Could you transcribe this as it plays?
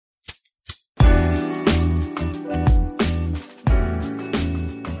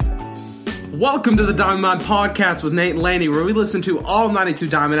Welcome to the Diamond Mine Podcast with Nate and Laney, where we listen to all 92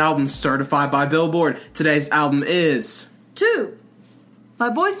 Diamond albums certified by Billboard. Today's album is... 2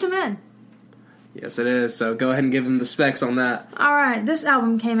 by Boyz II Men. Yes, it is, so go ahead and give them the specs on that. Alright, this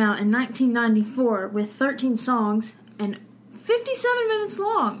album came out in 1994 with 13 songs and 57 minutes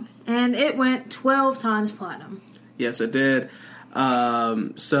long, and it went 12 times platinum. Yes, it did.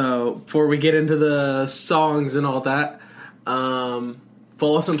 So, before we get into the songs and all that,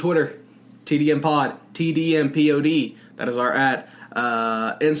 follow us on Twitter, TDM Pod, TDMPOD. That is our @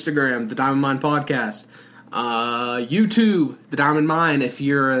 Instagram, The Diamond Mine Podcast. YouTube, The Diamond Mine. If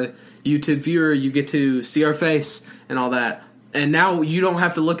you're a YouTube viewer, you get to see our face and all that. And now you don't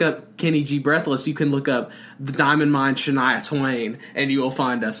have to look up Kenny G Breathless. You can look up The Diamond Mine Shania Twain, and you will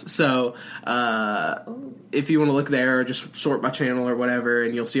find us. So, if you want to look there, just sort by channel or whatever,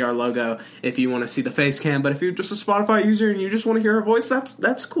 and you'll see our logo if you want to see the face cam. But if you're just a Spotify user and you just want to hear our voice,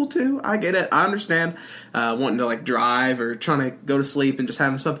 that's cool too. I get it. I understand. Wanting to like drive or trying to go to sleep and just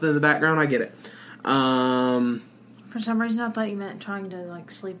having something in the background, I get it. For some reason, I thought you meant trying to like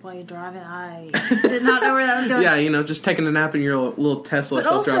sleep while you're driving. I did not know where that was going. Yeah, just taking a nap in your little Tesla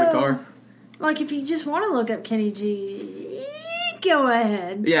self-driving car. Like, if you just want to look up Kenny G, go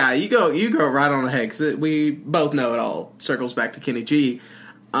ahead. Yeah, you go right on ahead, because we both know it all circles back to Kenny G.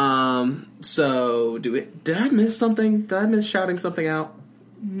 So, did I miss something? Did I miss shouting something out?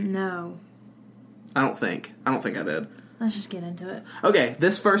 No. I don't think I did. Let's just get into it. Okay,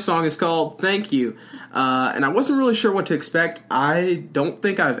 this first song is called Thank You. And I wasn't really sure what to expect. I don't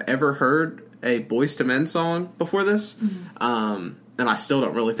think I've ever heard a Boyz II Men song before this. Mm-hmm. And I still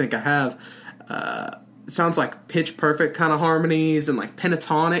don't really think I have. It sounds like pitch perfect kind of harmonies, and like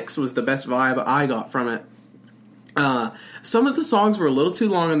pentatonics was the best vibe I got from it. Some of the songs were a little too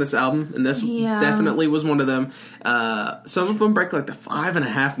long on this album, and this definitely was one of them. Some of them break like the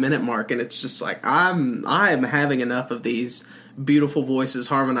 5.5 minute mark, and it's just like I am having enough of these beautiful voices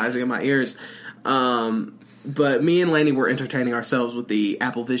harmonizing in my ears. But me and Laney were entertaining ourselves with the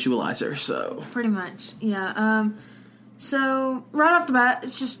Apple Visualizer, so pretty much, yeah. So right off the bat,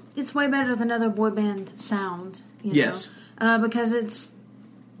 it's way better than other boy band sound. Yes, because it's.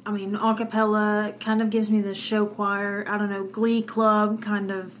 I mean, acapella kind of gives me the show choir, I don't know, Glee Club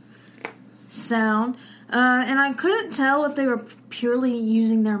kind of sound. And I couldn't tell if they were purely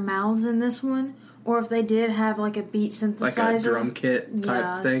using their mouths in this one, or if they did have like a beat synthesizer. Like a drum kit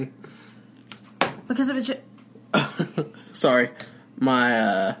type thing. Because of it. Sorry,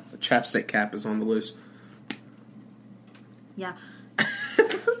 my chapstick cap is on the loose. Yeah.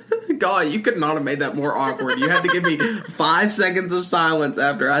 God, you could not have made that more awkward. You had to give me 5 seconds of silence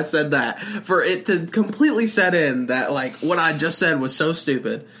after I said that for it to completely set in that, like, what I just said was so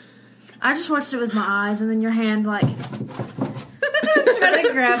stupid. I just watched it with my eyes, and then your hand, like, trying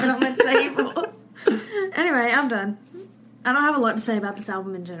to grab it on the table. Anyway, I'm done. I don't have a lot to say about this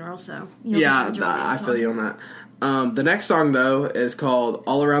album in general, so... Yeah, I feel you on that. The next song, though, is called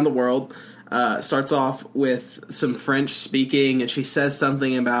All Around the World. Starts off with some French speaking, and she says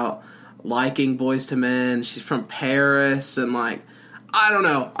something about liking Boyz II Men. She's from Paris, and like, I don't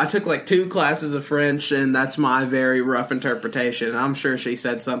know. I took like 2 classes of French, and that's my very rough interpretation. I'm sure she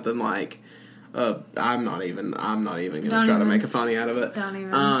said something like, I'm not even going to try to make a funny out of it. Don't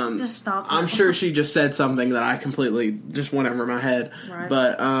even. Just stop. I'm sure she just said something that I completely just went over my head. Right.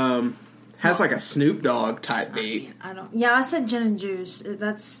 But, has like a Snoop Dogg type beat. Yeah, I said Gin and Juice.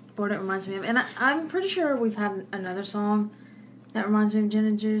 That's what it reminds me of. And I'm pretty sure we've had another song that reminds me of Gin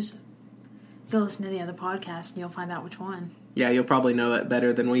and Juice. Go listen to the other podcast and you'll find out which one. Yeah, you'll probably know it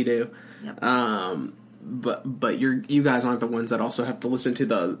better than we do. Yep. But you guys aren't the ones that also have to listen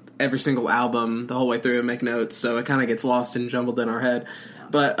to every single album the whole way through and make notes, so it kind of gets lost and jumbled in our head. Yeah.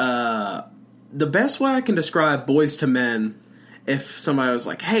 But the best way I can describe Boyz II Men, if somebody was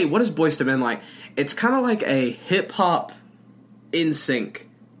like, hey, what is Boyz II Men like? It's kind of like a hip-hop NSYNC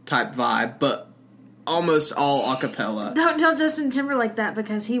type vibe, but almost all a cappella. Don't tell Justin Timberlake that,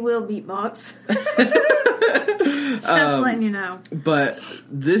 because he will beatbox. Just letting you know. But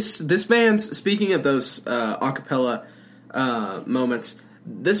this band's, speaking of those a cappella moments,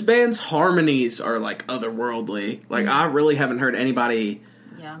 this band's harmonies are like otherworldly. Like, I really haven't heard anybody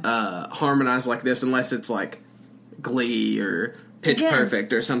harmonize like this unless it's like Glee or Pitch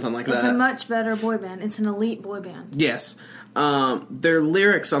Perfect or something like that. It's a much better boy band. It's an elite boy band. Yes. Their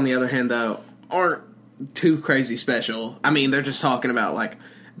lyrics, on the other hand, though, aren't too crazy special. I mean, they're just talking about, like,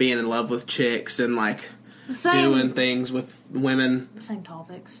 being in love with chicks and, like, doing things with women. Same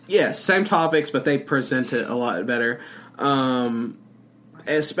topics. Yeah, same topics, but they present it a lot better.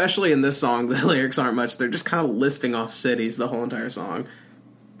 Especially in this song, the lyrics aren't much. They're just kind of listing off cities the whole entire song.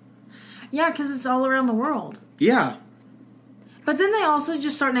 Yeah, because it's all around the world. Yeah. But then they also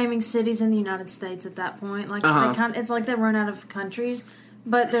just start naming cities in the United States at that point. Like it's like they run out of countries,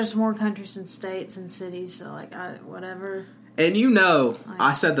 but there's more countries than states and cities. So like whatever. And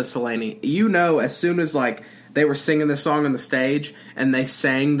I said this to Lainey. As soon as like they were singing this song on the stage and they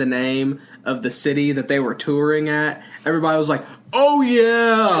sang the name of the city that they were touring at, everybody was like, "Oh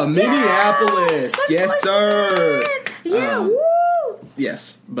yeah, Minneapolis, yes sir." Yeah, woo.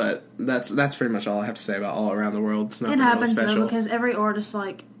 Yes, but that's pretty much all I have to say about All Around the World. It's nothing it happens really special. though because every artist,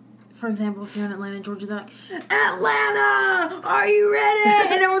 like, for example, if you're in Atlanta, Georgia, they're like, "Atlanta, are you ready?"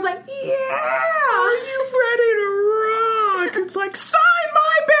 And everyone's like, "Yeah, are you ready to rock?" It's like, sign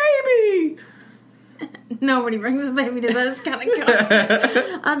my baby. Nobody brings a baby to those kind of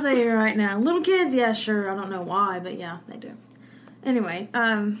concerts. I'll tell you right now, little kids, yeah, sure. I don't know why, but yeah, they do. Anyway,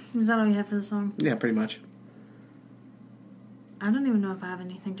 is that all you had for the song? Yeah, pretty much. I don't even know if I have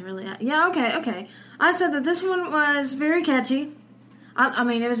anything to really... Yeah, okay. I said that this one was very catchy. I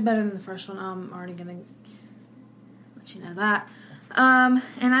mean, it was better than the first one. I'm already going to let you know that. And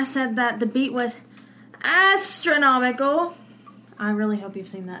I said that the beat was astronomical. I really hope you've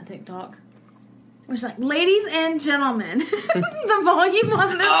seen that TikTok. Which, like, ladies and gentlemen, the volume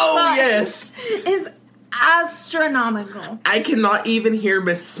on this yes, is astronomical. I cannot even hear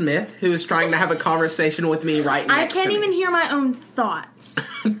Miss Smith, who is trying to have a conversation with me right next to me. I can't even hear my own thoughts.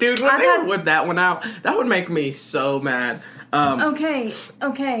 Dude, when they would whip that one out, that would make me so mad. Okay.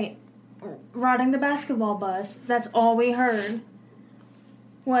 Riding the basketball bus, that's all we heard.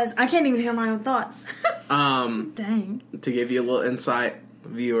 I can't even hear my own thoughts. Dang. To give you a little insight,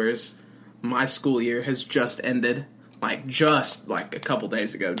 viewers, my school year has just ended. Just a couple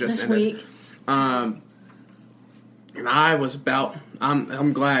days ago. This week. And I was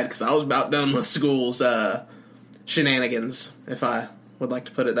I'm glad, because I was about done with school's shenanigans, if I would like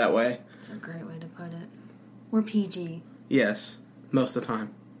to put it that way. That's a great way to put it. We're PG. Yes, most of the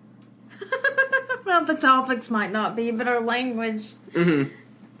time. Well, the topics might not be, but our language. Mm-hmm.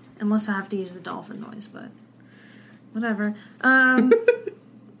 Unless I have to use the dolphin noise, but whatever.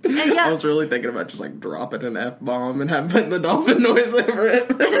 Yeah. I was really thinking about just dropping an F-bomb and putting the dolphin noise over it.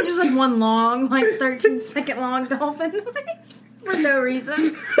 And it's just one long, 13-second long dolphin noise for no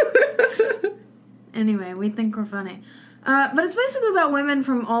reason. Anyway, we think we're funny. But it's basically about women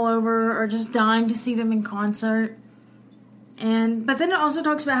from all over or just dying to see them in concert. But then it also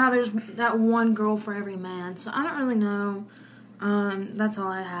talks about how there's that one girl for every man. So I don't really know. That's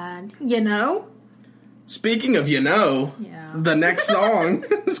all I had. Speaking of yeah. The next song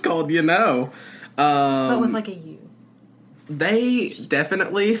is called but with a U. They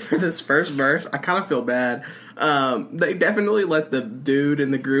definitely, for this first verse, I kind of feel bad. They definitely let the dude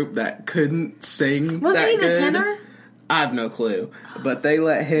in the group that couldn't sing Was that he the good, tenor? I have no clue. But they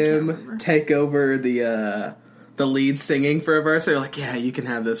let him take over the lead singing for a verse. They were like, yeah, you can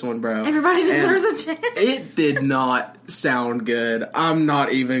have this one, bro. Everybody deserves a chance. It did not sound good. I'm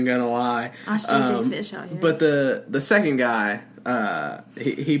not even gonna lie. JJ Fish out here. But the second guy,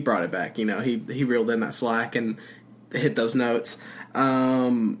 he brought it back. He reeled in that slack and hit those notes.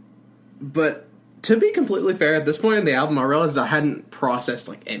 But to be completely fair, at this point in the album, I realized I hadn't processed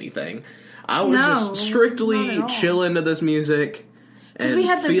anything. I was just strictly chilling to this music and we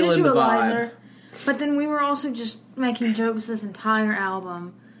had the feeling visualizer. the vibe. But then we were also just making jokes this entire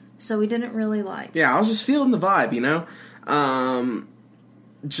album, so we didn't really Yeah, I was just feeling the vibe,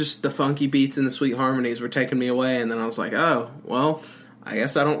 Just the funky beats and the sweet harmonies were taking me away, and then I was like, oh, well, I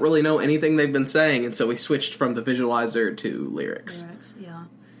guess I don't really know anything they've been saying, and so we switched from the visualizer to lyrics. Yeah.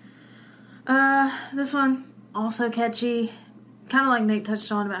 This one, also catchy. Kind of like Nate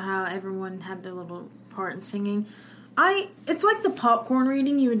touched on about how everyone had their little part in singing. It's like the popcorn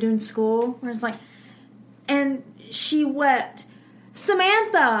reading you would do in school, where it's and she wept,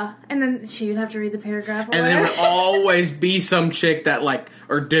 Samantha, and then she would have to read the paragraph. And there would always be some chick that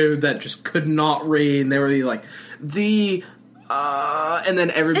or dude that just could not read, and they would be like, and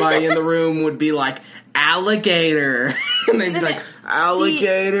then everybody in the room would be like, alligator, and they'd be like,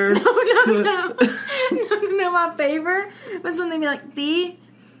 alligator. No, my favorite was when they'd be like, the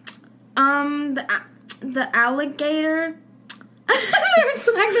alligator. They would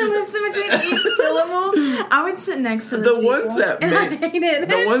smack their lips in between each syllable. I would sit next to those people, I hated it.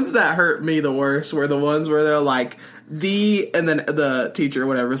 The ones that hurt me the worst were the ones where they're like, and then the teacher or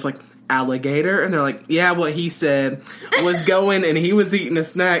whatever is like, alligator, and they're like, yeah, what he said was going and he was eating a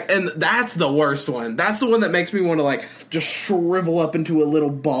snack, and that's the worst one. That's the one that makes me want to just shrivel up into a little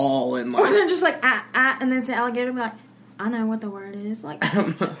ball and or then just and then say alligator and be like, I know what the word is. Like,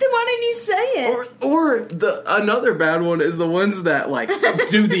 then why didn't you say it? Or another bad one is the ones that, like,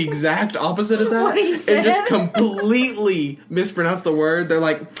 do the exact opposite of that. What he said? And just completely mispronounce the word. They're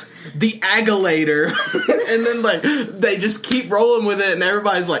like, the agulator. And then, like, they just keep rolling with it, and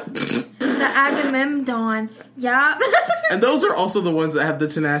everybody's like... The Agamemnon. Yeah. And those are also the ones that have the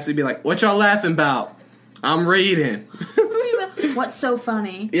tenacity to be like, what y'all laughing about? I'm reading. What's so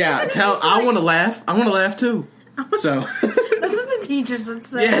funny? Yeah, I want to laugh. I want to laugh, too. So that's what the teachers would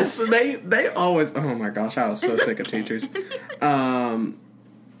say. Yes, they always. Oh my gosh, I was so sick of teachers. I'm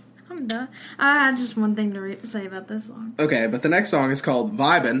done. I had just one thing to say about this song. Okay, but the next song is called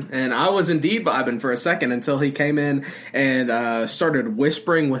 "Vibin'," and I was indeed vibing for a second until he came in and started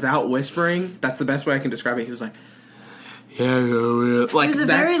whispering without whispering. That's the best way I can describe it. He was like, "Yeah, like it was a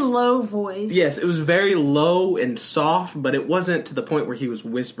very low voice." Yes, it was very low and soft, but it wasn't to the point where he was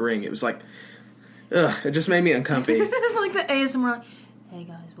whispering. It was like. Ugh, it just made me uncomfy. It was like the ASMR, like, hey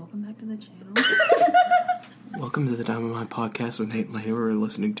guys, welcome back to the channel. Welcome to the Diamond Podcast with Nate and Lane. We're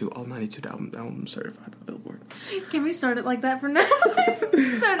listening to all 92 albums certified by Billboard. Can we start it like that for now?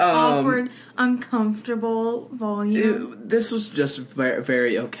 Just an awkward, uncomfortable volume. This was just very,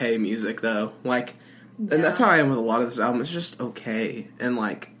 very okay music, though. Like, yeah. And that's how I am with a lot of this album. It's just okay. And,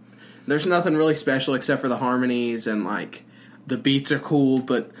 like, there's nothing really special except for the harmonies and, like, the beats are cool,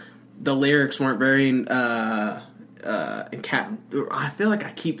 but... The lyrics weren't very I feel like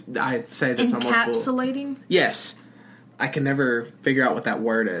I say this encapsulating. Yes, I can never figure out what that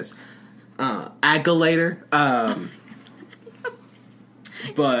word is. Agulator. But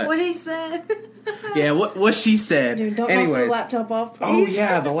what he said. Yeah, what she said. Dude, don't Anyways. knock the laptop off, please. Oh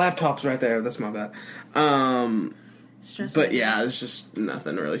yeah, the laptop's right there. That's my bad. But yeah, it's just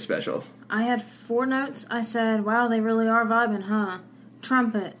nothing really special. I had 4 notes. I said, "Wow, they really are vibing, huh?"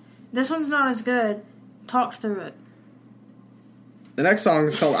 Trumpet. This one's not as good. Talk through it. The next song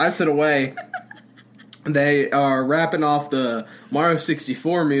is called I Sit Away. They are rapping off the Mario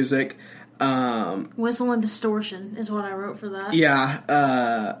 64 music. Whistle and distortion is what I wrote for that.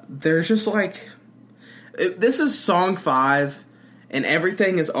 Yeah. There's just like... this is song 5, and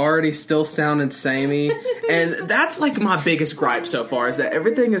everything is already still sounding samey. And that's like my biggest gripe so far, is that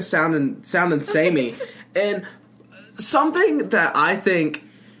everything is sounding samey. And something that I think...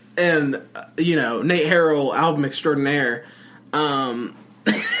 And, Nate Harrell, album extraordinaire. We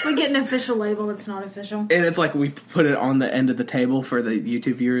get an official label that's not official. And it's like we put it on the end of the table for the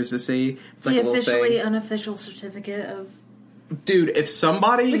YouTube viewers to see. It's like the a little officially thing. unofficial certificate of... Dude, if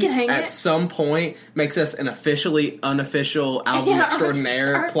somebody at some point makes us an officially unofficial album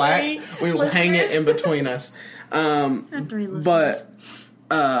extraordinaire our plaque, we will hang it in between us. Our 3 listeners.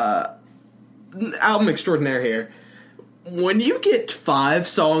 But, album extraordinaire here. When you get 5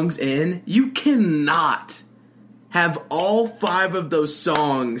 songs in, you cannot have all 5 of those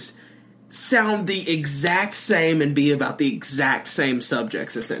songs sound the exact same and be about the exact same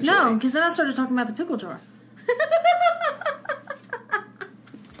subjects, essentially. No, because then I started talking about the pickle jar.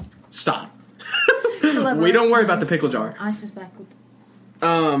 Stop. We don't worry about the pickle jar. Ice is back.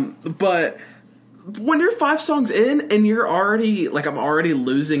 But when you're 5 songs in and you're already, like, I'm already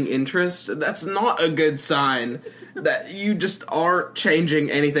losing interest, that's not a good sign. That you just aren't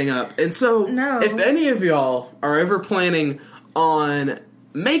changing anything up. And so, if any of y'all are ever planning on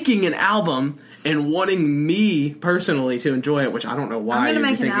making an album and wanting me personally to enjoy it, which I don't know why you're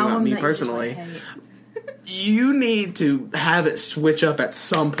thinking about me personally, you need to have it switch up at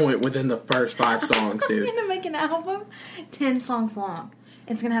some point within the first 5 songs, dude. I'm going to make an album 10 songs long.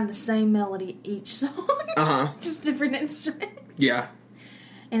 It's going to have the same melody each song. Uh-huh. Just different instruments. Yeah.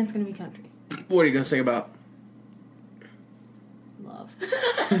 And it's going to be country. What are you going to sing about?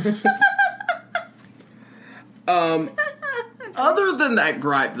 Other than that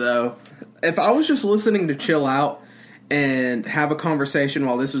gripe, though, if I was just listening to chill out and have a conversation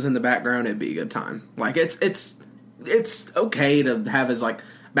while this was in the background, it'd be a good time. Like, it's okay to have as, like,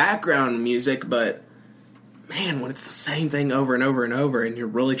 background music, but man, when it's the same thing over and over and over and you're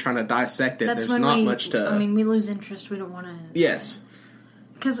really trying to dissect it, there's not much to... I mean, we lose interest. We don't want to... Yes.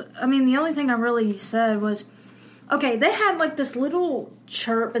 Because, I mean, the only thing I really said was... Okay, they had, like, this little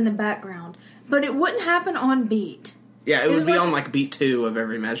chirp in the background, but it wouldn't happen on beat. Yeah, it would be on, like, beat 2 of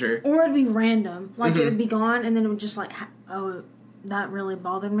every measure. Or it'd be random. Like, it would be gone, and then it would just, like, that really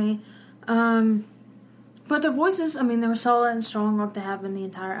bothered me. But the voices, I mean, they were solid and strong like they have been the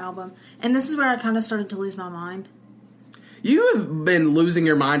entire album. And this is where I kind of started to lose my mind. You have been losing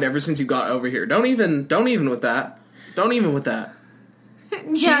your mind ever since you got over here. Don't even with that. Don't even with that.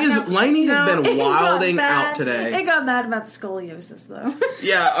 Lainey has been wilding out today. It got bad about the scoliosis, though.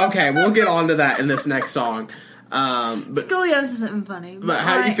 Yeah, okay, we'll get on to that in this next song. But Scoliosis isn't funny. But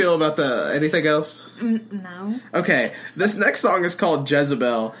how do you feel about anything else? No. Okay, this next song is called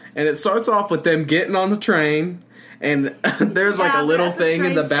Jezebel, and it starts off with them getting on the train, and there's like a little thing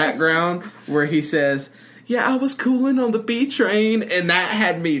in the background where he says, "Yeah, I was cooling on the B train," and that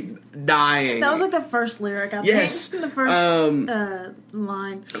had me dying. That was like the first lyric, I think. Yes. The first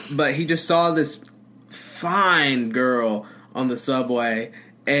line. But he just saw this fine girl on the subway,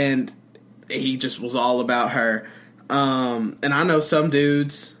 and he just was all about her. And I know some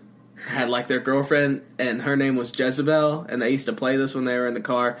dudes had like their girlfriend, and her name was Jezebel, and they used to play this when they were in the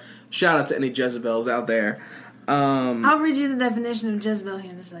car. Shout out to any Jezebels out there. I'll read you the definition of Jezebel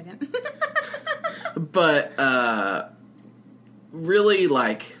here in a second. But really,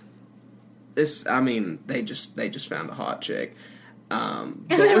 like this. I mean, they just found a hot chick. And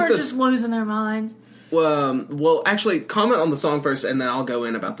they were just losing their minds. Well, actually, comment on the song first, and then I'll go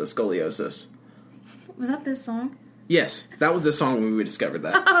in about the scoliosis. Was that this song? Yes, that was the song when we discovered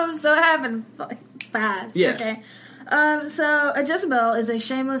that. Oh, so it happened fast. Yes. Okay. So a Jezebel is a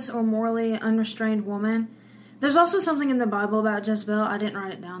shameless or morally unrestrained woman. There's also something in the Bible about Jezebel. I didn't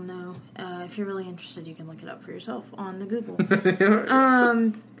write it down, though. If you're really interested, you can look it up for yourself on the Google.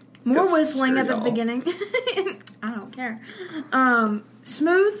 More whistling at the beginning. I don't care.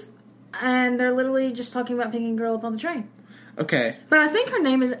 Smooth, and they're literally just talking about picking a girl up on the train. Okay. But I think her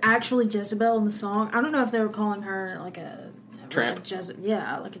name is actually Jezebel in the song. I don't know if they were calling her like a tramp. Like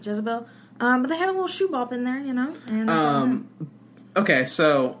a Jezebel. But they had a little shoe bop in there, you know. And okay,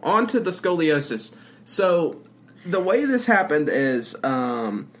 so on to the scoliosis. So the way this happened is,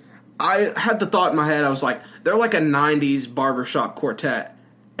 I had the thought in my head. I was like, they're like a '90s barbershop quartet,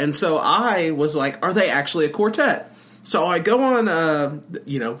 and so I was like, are they actually a quartet? So I go on,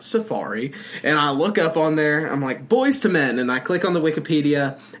 Safari, and I look up on there. I'm like, Boyz II Men, and I click on the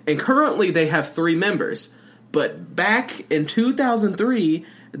Wikipedia, and currently they have 3 members. But back in 2003,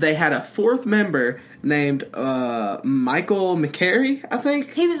 they had a 4th member named Michael McCary, I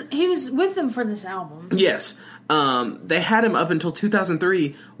think. He was with them for this album. Yes. They had him up until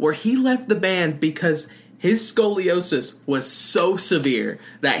 2003, where he left the band because his scoliosis was so severe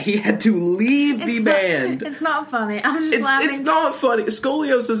that he had to leave the band. It's not funny. I'm just laughing. It's not funny.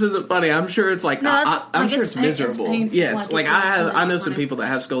 Scoliosis isn't funny. I'm sure it's like, I'm sure it's miserable. Painful. Yes, like I know some people that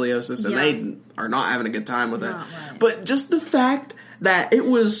have scoliosis and they are not having a good time with it. Right. But just the fact that it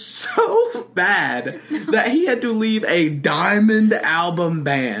was so bad that he had to leave a Diamond album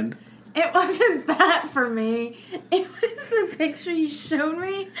band. It wasn't that for me. It was the picture you showed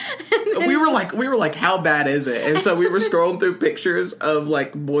me. We were like, how bad is it? And so we were scrolling through pictures of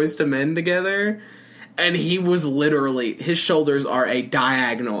like Boyz II Men together, and he was literally, his shoulders are a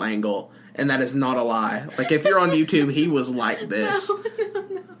diagonal angle, and that is not a lie. Like if you're on YouTube, he was like this. No.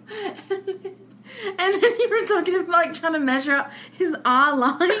 And then you were talking about like trying to measure out his eye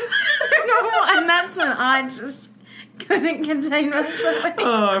line, and that's when I just couldn't contain myself.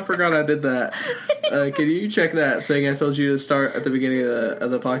 Oh, I forgot I did that. Can you check that thing I told you to start at the beginning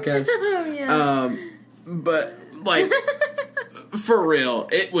of the podcast? Oh, yeah. But, like, for real,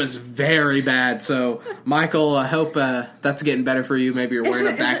 it was very bad. So, Michael, I hope that's getting better for you. Maybe you're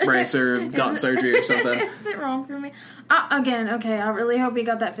wearing a back brace or gotten surgery or something. Is it wrong for me? Okay, I really hope he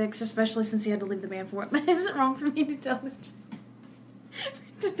got that fixed, especially since he had to leave the band for it. But is it wrong for me to tell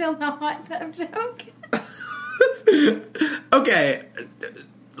the hot tub joke? Okay,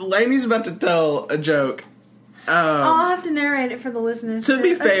 Lainey's about to tell a joke. I'll have to narrate it for the listeners. To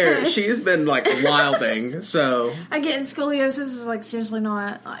be fair, she's been like wilding, so again, scoliosis is like seriously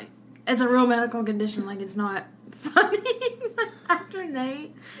not like it's a real medical condition. Like it's not funny. After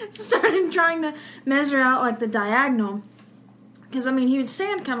Nate started trying to measure out like the diagonal, because I mean he would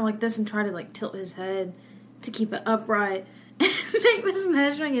stand kind of like this and try to like tilt his head to keep it upright. Nate was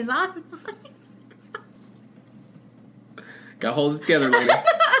measuring his eye line. Gotta hold it together, lady.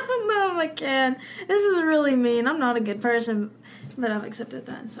 I don't know if I can. This is really mean. I'm not a good person, but I've accepted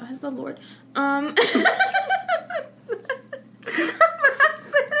that, and so has the Lord. Imagine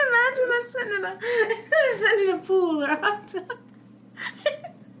they're sitting in a pool or a hot tub.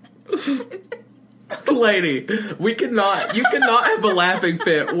 Lady, you cannot have a laughing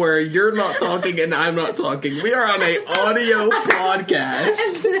fit where you're not talking and I'm not talking. We are on an audio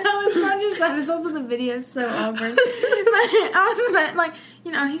podcast. No, it's not just that. It's also the video is so awkward. I was like,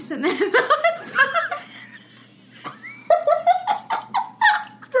 he's sitting there in the hot tub.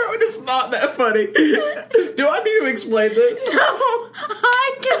 Bro, it is not that funny. Do I need to explain this? No,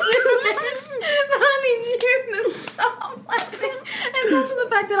 I can do this. I need you to stop laughing. It's also the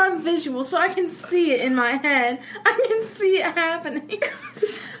fact that I'm visual, so I can see it in my head. I can see it happening.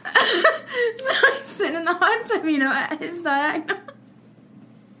 So he's sitting in the hot tub, at his diagonal.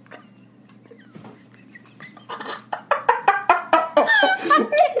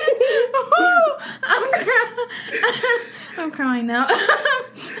 I'm crying now. He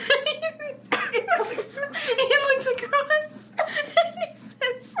looks across and he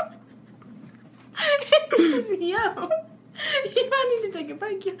says, yo, you might need to take a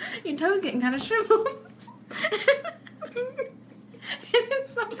break. Your toe's getting kind of shriveled. And then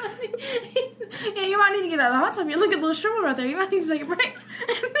somebody, you might need to get out of the hot tub. You look a little shriveled right there. You might need to take a break.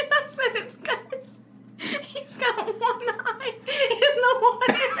 And then I said, it's because he's got one eye in the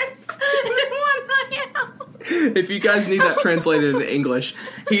water and one eye out. If you guys need that translated into English,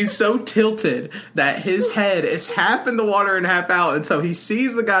 he's so tilted that his head is half in the water and half out, and so he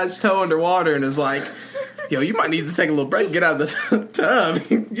sees the guy's toe underwater and is like, yo, you might need to take a little break and get out of the tub.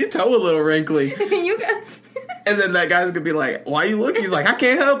 Your toe a little wrinkly. And then that guy's gonna be like, why you looking? He's like, I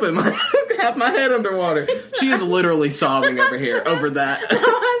can't help it. I have my head underwater. She is literally sobbing over here over that. No,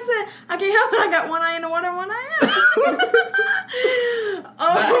 I said, I can't help it. I got one eye in the water and one eye out.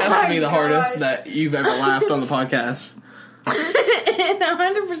 That has to be the hardest that you've ever laughed on the podcast. It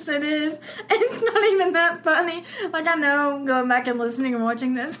 100% is. It's not even that funny. Like, I know, going back and listening and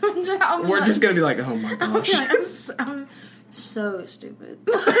watching this, we're just gonna be like, oh my gosh. I'm so stupid.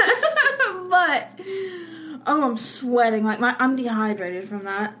 But I'm sweating. Like, I'm dehydrated from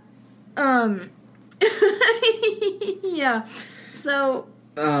that. Yeah. So,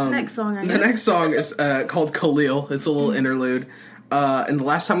 next song, I guess. The next song is called Khalil. It's a little interlude. And the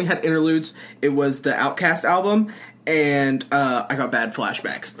last time we had interludes, it was the Outkast album, and I got bad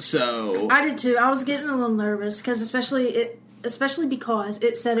flashbacks. So I did too. I was getting a little nervous because especially because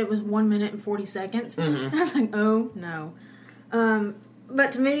it said it was 1 minute and 40 seconds. Mm-hmm. And I was like, oh no.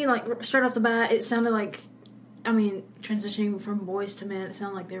 But to me, like, straight off the bat, it sounded like, transitioning from Boyz II Men, it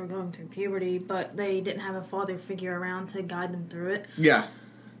sounded like they were going through puberty, but they didn't have a father figure around to guide them through it. Yeah.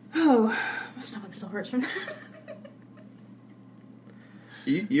 Oh, my stomach still hurts from that.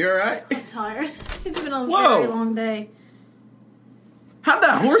 You alright? I'm tired. It's been a very long day. How'd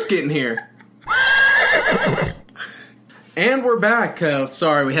that horse get in here? And we're back.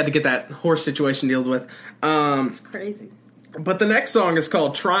 Sorry, we had to get that horse situation dealt with. It's crazy. But the next song is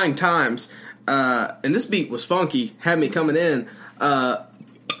called Trying Times. And this beat was funky. Had me coming in.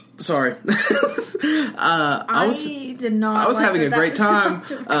 Sorry. I was having a great time.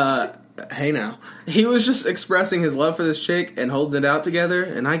 Hey now. He was just expressing his love for this chick and holding it out together,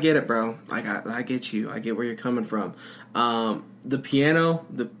 and I get it, bro. I get you. I get where you're coming from. The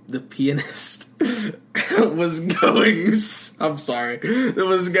pianist was going. I'm sorry. It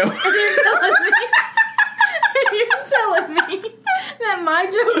was going. You're telling me that my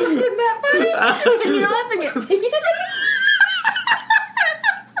joke wasn't that funny, and you're laughing at me.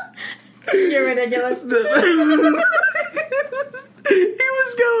 You're ridiculous. He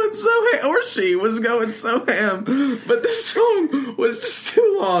was going so ham, or she was going so ham, but this song was just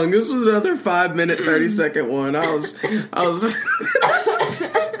too long. This was another 5 minute, 30-second one. I was. Okay.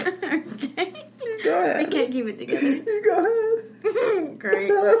 Go ahead. We can't keep it together. You go ahead. Great.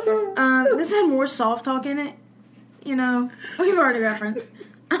 This had more soft talk in it. We've already referenced.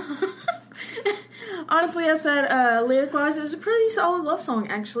 Honestly, I said, lyric-wise, it was a pretty solid love song,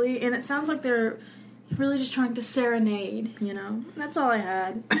 actually, and it sounds like they're really just trying to serenade, That's all I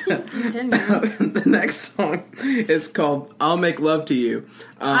had. Continue. The next song is called I'll Make Love to You.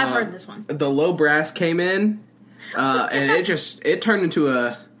 I've heard this one. The low brass came in, and it turned into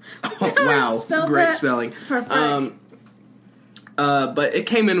a... Oh, wow, great spelling. Perfect. But it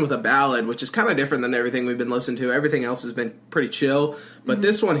came in with a ballad, which is kind of different than everything we've been listening to. Everything else has been pretty chill, but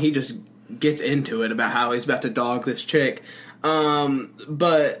this one, he just gets into it about how he's about to dog this chick.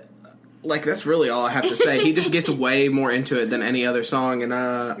 But... like, that's really all I have to say. He just gets way more into it than any other song, and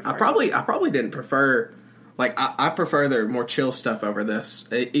I probably didn't prefer, like, I prefer their more chill stuff over this.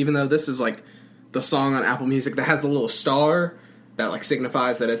 Even though this is like the song on Apple Music that has the little star that like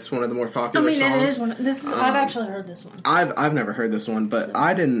signifies that it's one of the more popular songs. It is one. I've actually heard this one. I've never heard this one, but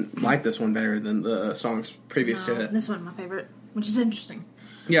I didn't like this one better than the songs previous to it. This one's my favorite, which is interesting.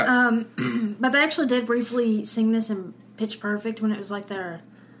 Yeah. But they actually did briefly sing this in Pitch Perfect when it was like their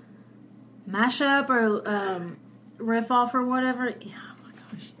mashup or riff off or whatever. Yeah, oh my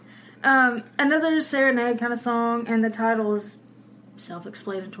gosh. Another serenade kind of song, and the title is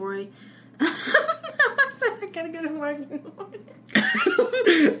self-explanatory. I said I gotta go to work in the morning.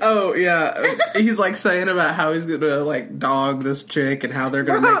 Oh yeah, he's like saying about how he's gonna like dog this chick and how they're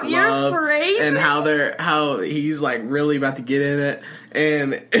gonna make love, and how he's like really about to get in it,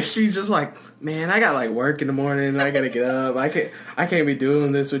 and she's just like, man, I got like work in the morning and I gotta get up. I can't be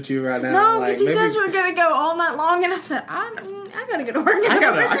doing this with you right now. No, because he says we're gonna go all night long, and I said I gotta go to work. I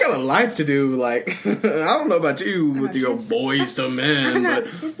got a life to do. Like I don't know about you with your Boyz II Men,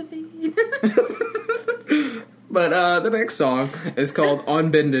 but the next song is called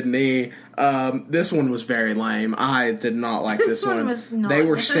 "On Bended Knee." This one was very lame. I did not like this one. They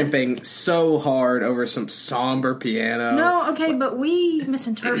were simping so hard over some somber piano. No, okay, but we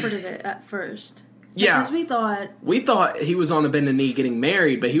misinterpreted it at first. Yeah, because we thought he was on a bended knee getting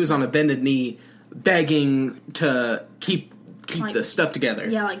married, but he was on a bended knee begging to keep like, the stuff together.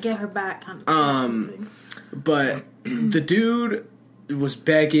 Yeah, like get her back kind of. But the dude was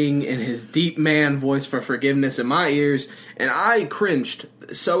begging in his deep man voice for forgiveness in my ears, and I cringed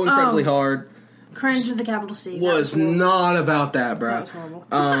so incredibly hard. Cringe with the capital C. Was not about that, bro. That was horrible.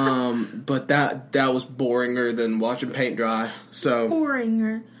 But that was boringer than watching paint dry. So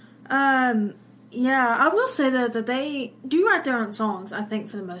boringer. Yeah, I will say though that they do write their own songs, I think,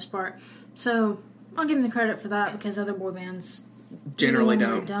 for the most part. So I'll give them the credit for that because other boy bands generally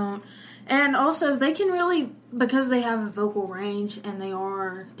don't. And also, they can really, because they have a vocal range and they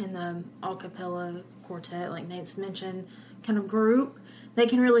are in the a cappella quartet, like Nate's mentioned, kind of group, they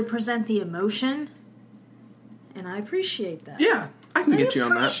can really present the emotion. And I appreciate that. Yeah, I can get you on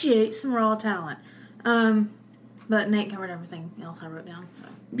that. I appreciate some raw talent. But Nate covered everything else I wrote down. So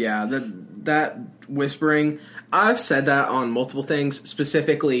yeah, that whispering, I've said that on multiple things,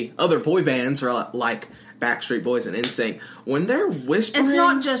 specifically other boy bands or like Backstreet Boys and NSYNC. When they're whispering, it's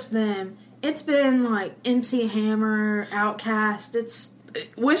not just them. It's been like MC Hammer, Outkast.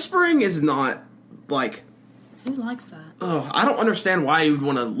 Whispering is not like. Who likes that? Oh, I don't understand why you would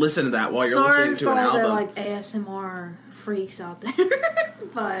want to listen to that while you're listening to an album. Sorry for all the like ASMR freaks out there,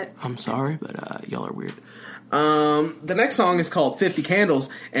 but I'm sorry, but y'all are weird. The next song is called 50 Candles,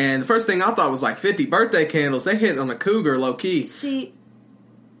 and the first thing I thought was like 50 birthday candles. They hit on the cougar low key. See,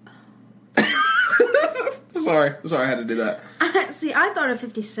 sorry, I had to do that. I thought of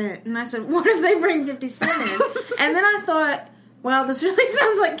 50 Cent, and I said, what if they bring 50 Cent in? And then I thought, wow, this really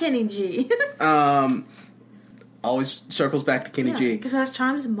sounds like Kenny G. Always circles back to Kenny G. Because it has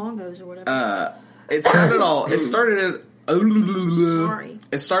chimes and bongos or whatever. It started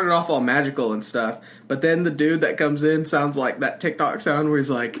off all magical and stuff, but then the dude that comes in sounds like that TikTok sound where he's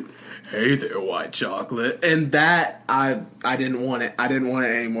like, "Hey there, white chocolate," and that I didn't want it. I didn't want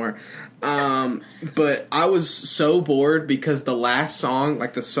it anymore. But I was so bored because the last song,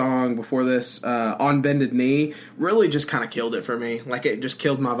 like the song before this, "On Bended Knee," really just kind of killed it for me. Like it just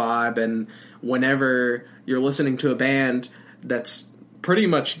killed my vibe. And whenever you're listening to a band that's pretty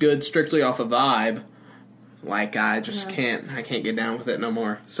much good strictly off a vibe, like I just can't get down with it no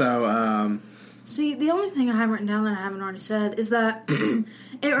more. So, see, the only thing I haven't written down that I haven't already said is that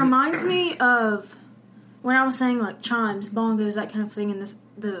it reminds me of when I was saying like chimes, bongos, that kind of thing, and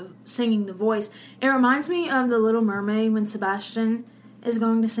the singing the voice. It reminds me of The Little Mermaid when Sebastian is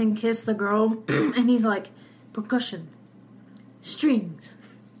going to sing "Kiss the Girl," and he's like, percussion, strings,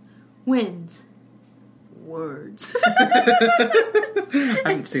 winds, words. I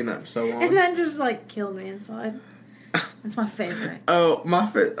haven't seen that for so long. And that just like killed me inside. That's my favorite. Oh,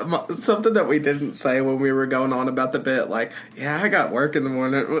 something that we didn't say when we were going on about the bit, like, yeah, I got work in the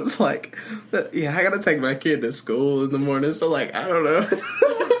morning. It was like, yeah, I got to take my kid to school in the morning. So, like, I don't know.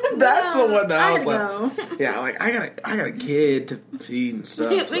 That's the one that I was like, yeah, like I got a kid to feed and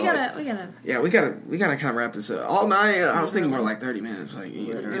stuff. Yeah, we gotta kind of wrap this up all night. I was thinking more like 30 minutes, like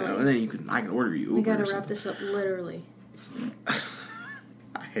you know, and then I can order you Uber. We gotta wrap this up literally.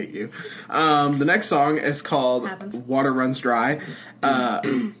 I hate you. The next song is called "Water Runs Dry,"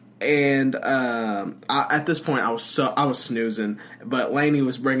 and at this point I was snoozing, but Lainey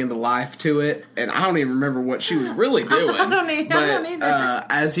was bringing the life to it, and I don't even remember what she was really doing. I don't either.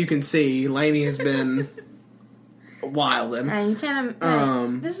 As you can see, Lainey has been wilding. You can't.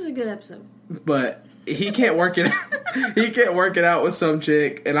 This is a good episode, but he can't work it. He can't work it out with some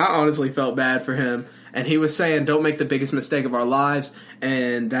chick, and I honestly felt bad for him. And he was saying, don't make the biggest mistake of our lives,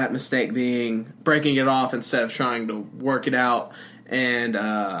 and that mistake being breaking it off instead of trying to work it out. And,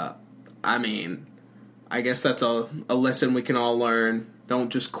 I mean, I guess that's a lesson we can all learn. Don't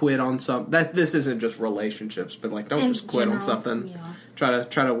just quit on something. This isn't just relationships, but, like, don't just quit on something. Yeah.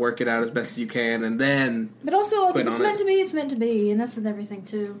 Try to work it out as best as you can, and then but also, like, if it's meant to be, it's meant to be, and that's with everything,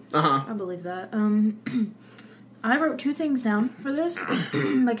 too. Uh-huh. I believe that. I wrote 2 things down for this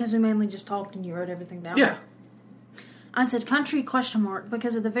because we mainly just talked and you wrote everything down. Yeah. I said country ?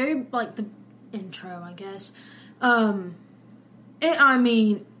 Because of the very, like, the intro, I guess.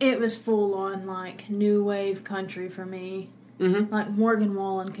 It was full on, like, new wave country for me. Mm-hmm. Like, Morgan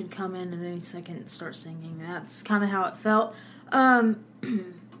Wallen could come in at any second and start singing. That's kind of how it felt. And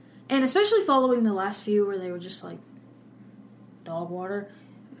especially following the last few where they were just, like, dog water.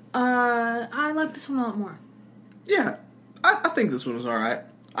 I like this one a lot more. Yeah. I think this one was alright.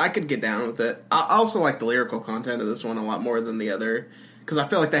 I could get down with it. I also like the lyrical content of this one a lot more than the other. Because I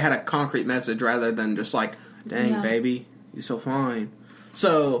feel like they had a concrete message rather than just like, dang, baby, you're so fine.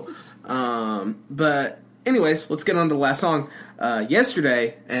 So, but anyways, let's get on to the last song.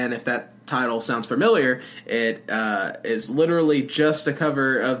 Yesterday, and if that title sounds familiar, it is literally just a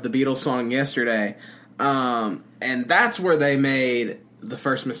cover of the Beatles song Yesterday. And that's where they made the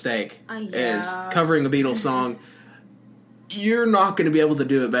first mistake, is covering a Beatles song. You're not going to be able to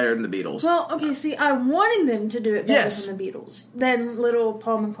do it better than the Beatles. Well, okay, see, I wanted them to do it better than the Beatles. Than little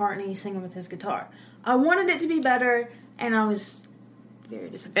Paul McCartney singing with his guitar. I wanted it to be better, and I was very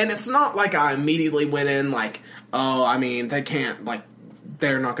disappointed. And it's not like I immediately went in like, oh, I mean, they can't, like,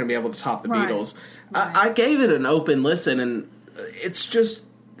 they're not going to be able to top the Beatles. Right. I gave it an open listen, and it's just,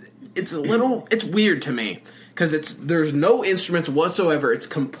 it's weird to me. Because there's no instruments whatsoever. It's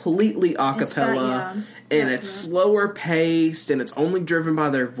completely a cappella, and it's slower paced, and it's only driven by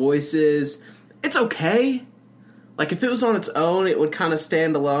their voices. It's okay. Like, if it was on its own, it would kind of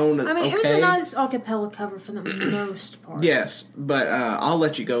stand alone. It was a nice a cappella cover for the most part. Yes, but I'll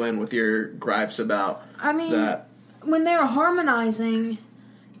let you go in with your gripes about that. When they're harmonizing,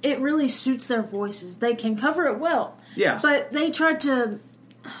 it really suits their voices. They can cover it well. Yeah. But they tried to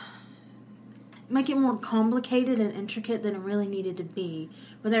make it more complicated and intricate than it really needed to be.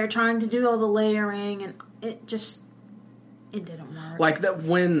 Where they were trying to do all the layering, and it didn't work. Like that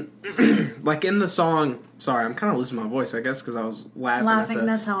when, like in the song, sorry, I'm kind of losing my voice, I guess, because I was laughing at the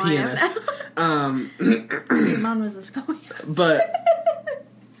that's how pianist. I am. See, mine was the scoliosis. But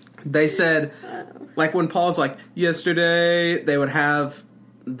they said, like when Paul's like, yesterday, they would have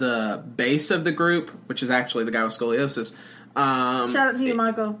the bass of the group, which is actually the guy with scoliosis. Shout out to you,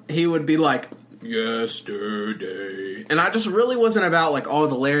 Michael. He would be like, yesterday. And I just really wasn't about like all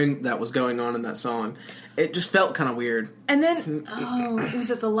the layering that was going on in that song. It just felt kind of weird. And then, was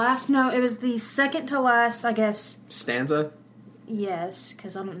it the last? No, it was the second to last, I guess. Stanza? Yes,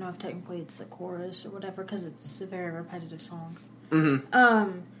 because I don't know if technically it's the chorus or whatever, because it's a very repetitive song.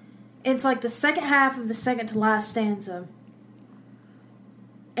 Mm-hmm. It's like the second half of the second to last stanza.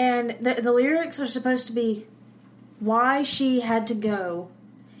 And the lyrics are supposed to be, why she had to go.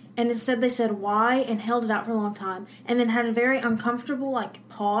 And instead they said why and held it out for a long time. And then had a very uncomfortable, like,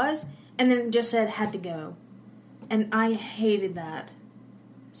 pause. And then just said had to go. And I hated that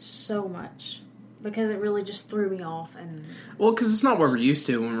so much. Because it really just threw me off. Well, because it's not what we're used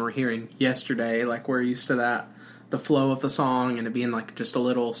to when we're hearing yesterday. Like, we're used to that. The flow of the song and it being, like, just a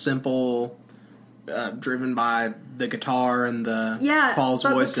little simple, driven by the guitar and the Paul's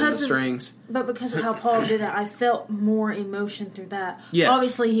voice and the strings. But because of how Paul did it, I felt more emotion through that. Yes.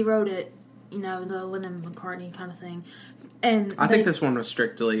 Obviously, he wrote it, the Lennon-McCartney kind of thing. And I think this one was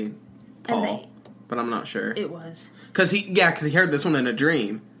strictly Paul, but I'm not sure. It was. Because he heard this one in a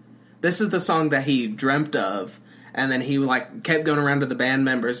dream. This is the song that he dreamt of. And then he, like, kept going around to the band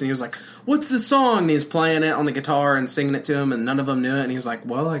members, and he was like, what's this song? And he was playing it on the guitar and singing it to him, and none of them knew it. And he was like,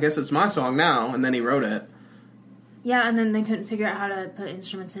 well, I guess it's my song now. And then he wrote it. Yeah, and then they couldn't figure out how to put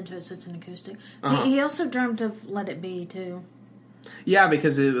instruments into it, so it's an acoustic. Uh-huh. He also dreamt of Let It Be, too. Yeah,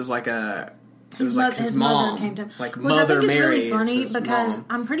 because it was like his mom. Mother came to him. Like, Which Mother I think Mary is really funny, because mom.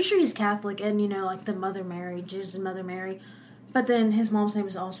 I'm pretty sure he's Catholic, and, like the Mother Mary, Jesus' Mother Mary. But then his mom's name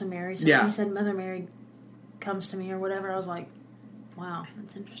was also Mary, so when he said Mother Mary comes to me or whatever, I was like, wow,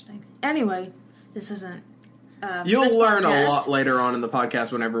 that's interesting. Anyway, this isn't you'll learn a lot later on in the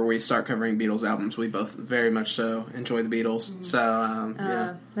podcast whenever we start covering Beatles albums. We both very much so enjoy the Beatles. Mm-hmm.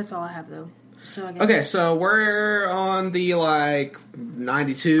 So that's all I have though. So I guess okay, so we're on the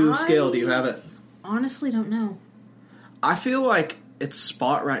 92 scale. Do you have it? Honestly don't know. I feel like its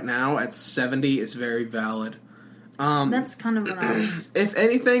spot right now at 70 is very valid. That's kind of what I was... If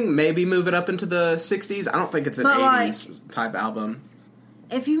anything, maybe move it up into the 60s. I don't think it's an 80s type album.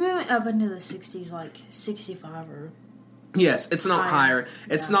 If you move it up into the 60s, like 65 or... Yes, it's not higher.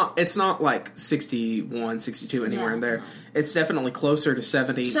 It's not like 61, 62, anywhere in there. No. It's definitely closer to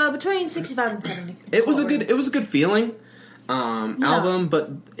 70. So between 65 and 70. It was a good feeling album,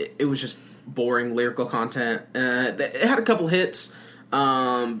 but it was just boring lyrical content. It had a couple hits,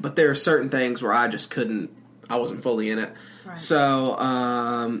 but there are certain things where I just couldn't I wasn't fully in it. Right.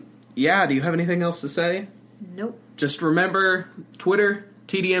 So, yeah, do you have anything else to say? Nope. Just remember, Twitter,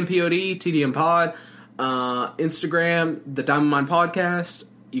 TDMPOD, TDMPod, Instagram, The Diamond Mine Podcast.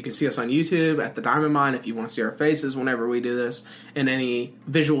 You can see us on YouTube at The Diamond Mine if you want to see our faces whenever we do this, and any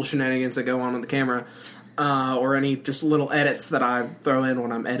visual shenanigans that go on the camera, or any just little edits that I throw in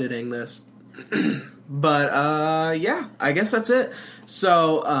when I'm editing this. But, yeah, I guess that's it.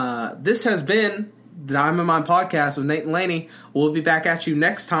 So, this has been The Diamond Mine Podcast with Nate and Laney. We'll be back at you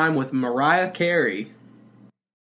next time with Mariah Carey.